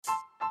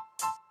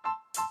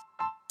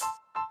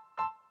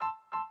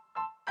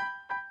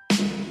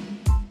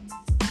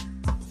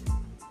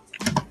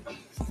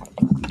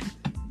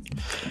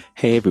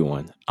Hey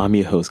everyone, I'm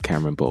your host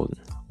Cameron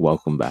Bolden.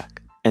 Welcome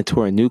back. And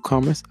to our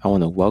newcomers, I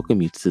want to welcome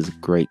you to this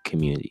great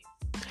community.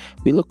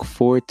 We look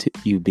forward to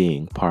you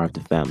being part of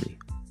the family.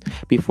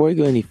 Before we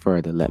go any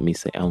further, let me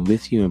say I'm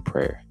with you in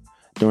prayer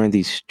during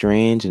these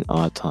strange and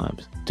odd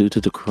times due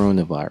to the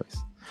coronavirus.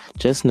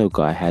 Just know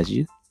God has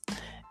you,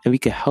 and we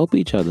can help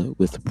each other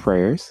with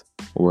prayers,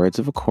 words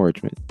of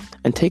encouragement,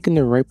 and taking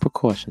the right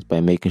precautions by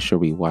making sure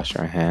we wash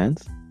our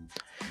hands,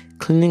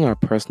 cleaning our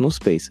personal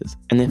spaces,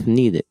 and if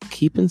needed,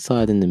 keep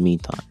inside in the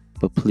meantime.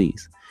 But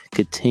please,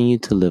 continue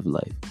to live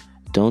life.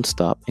 Don't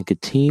stop and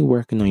continue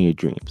working on your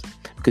dreams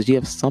because you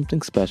have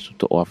something special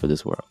to offer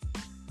this world.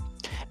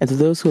 And to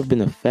those who have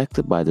been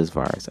affected by this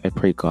virus, I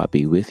pray God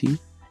be with you and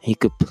He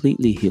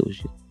completely heals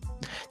you.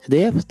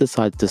 Today I've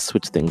decided to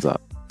switch things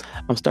up.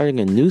 I'm starting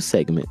a new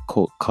segment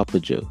called Cup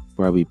of Joe,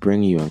 where I'll be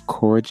bringing you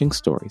encouraging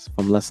stories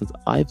from lessons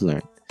I've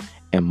learned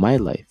in my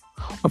life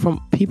or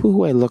from people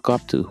who I look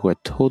up to who are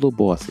total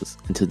bosses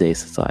in today's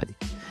society.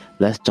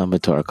 Let's jump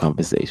into our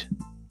conversation.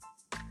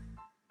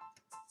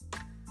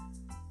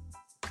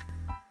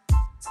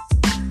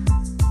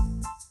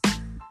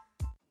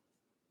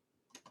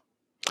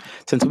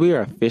 Since we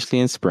are officially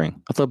in spring,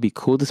 I thought it'd be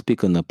cool to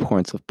speak on the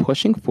importance of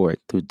pushing forward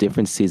through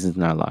different seasons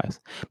in our lives.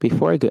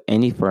 Before I go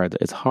any further,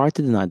 it's hard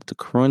to deny that the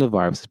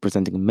coronavirus is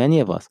presenting many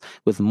of us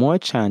with more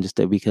challenges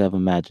than we could have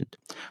imagined.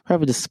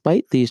 However,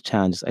 despite these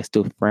challenges, I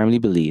still firmly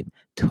believe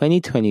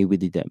 2020 will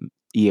be the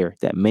year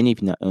that many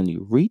of you not only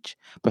reach,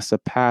 but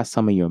surpass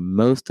some of your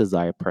most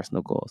desired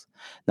personal goals.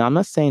 Now, I'm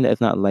not saying that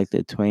it's not likely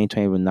that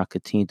 2020 will not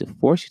continue to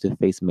force you to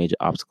face major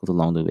obstacles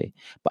along the way.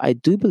 But I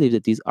do believe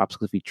that these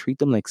obstacles, if you treat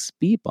them like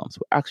speed bumps,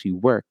 will actually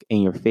work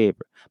in your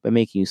favor by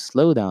making you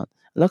slow down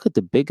and look at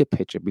the bigger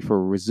picture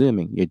before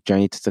resuming your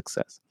journey to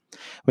success.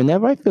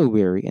 Whenever I feel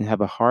weary and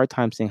have a hard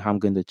time seeing how I'm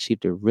going to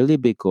achieve the really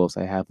big goals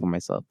I have for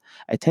myself,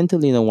 I tend to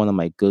lean on one of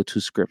my go-to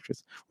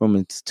scriptures,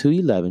 Romans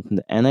 2:11 from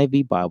the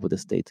NIV Bible that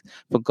states,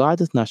 "For God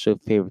does not show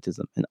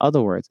favoritism." In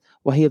other words,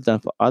 what He has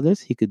done for others,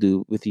 He could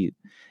do with you.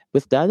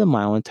 With that in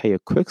mind, I want to tell you a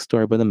quick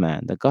story about a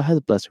man that God has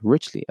blessed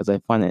richly, as I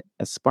find it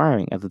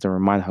inspiring as it's a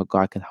reminder how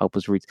God can help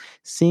us reach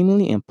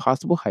seemingly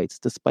impossible heights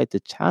despite the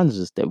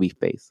challenges that we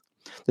face.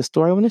 The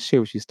story I want to share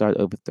with you started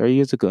over 30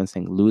 years ago in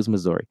St. Louis,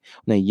 Missouri,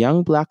 when a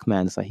young black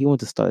man decided he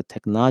wanted to start a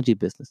technology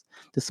business.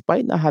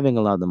 Despite not having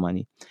a lot of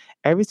money,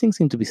 everything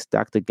seemed to be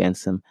stacked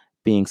against him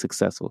being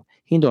successful.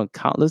 He endured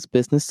countless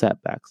business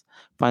setbacks,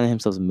 finding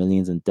himself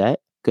millions in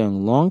debt,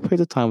 going long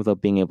periods of time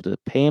without being able to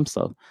pay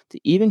himself, to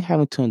even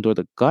having to endure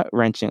the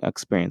gut-wrenching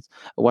experience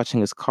of watching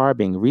his car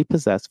being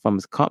repossessed from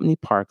his company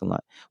parking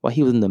lot while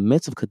he was in the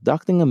midst of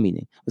conducting a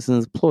meeting with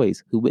his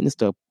employees who witnessed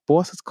their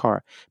boss's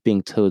car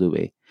being towed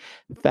away.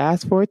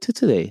 Fast forward to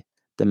today,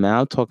 the man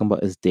I'm talking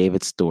about is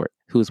David Stewart,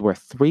 who is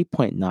worth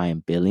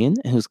 $3.9 billion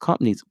and whose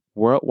company's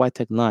worldwide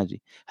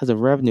technology has a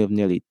revenue of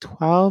nearly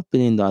 $12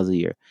 billion a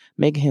year,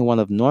 making him one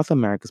of North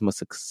America's most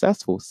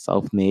successful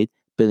self-made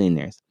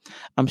billionaires.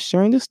 I'm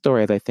sharing this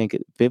story as I think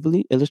it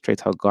vividly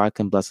illustrates how God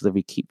can bless us if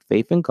we keep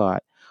faith in God,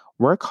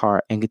 work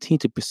hard, and continue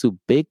to pursue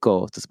big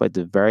goals despite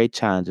the very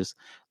challenges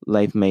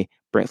life may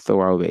bring through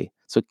our way.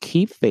 So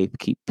keep faith,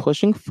 keep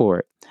pushing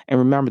forward, and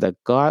remember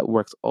that God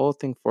works all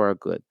things for our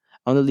good.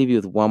 I want to leave you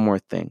with one more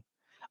thing.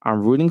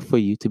 I'm rooting for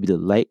you to be the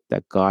light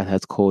that God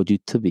has called you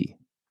to be.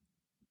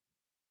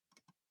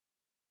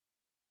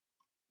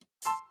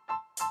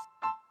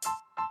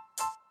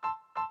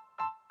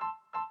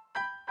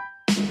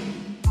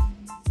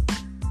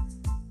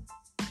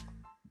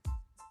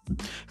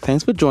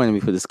 Thanks for joining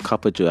me for this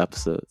Cup of Joe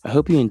episode. I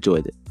hope you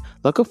enjoyed it.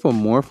 Look up for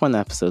more fun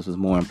episodes with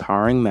more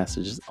empowering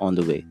messages on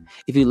the way.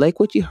 If you like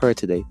what you heard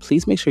today,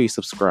 please make sure you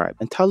subscribe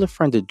and tell a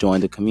friend to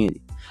join the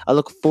community. I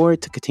look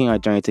forward to continuing our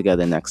journey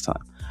together next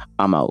time.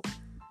 I'm out.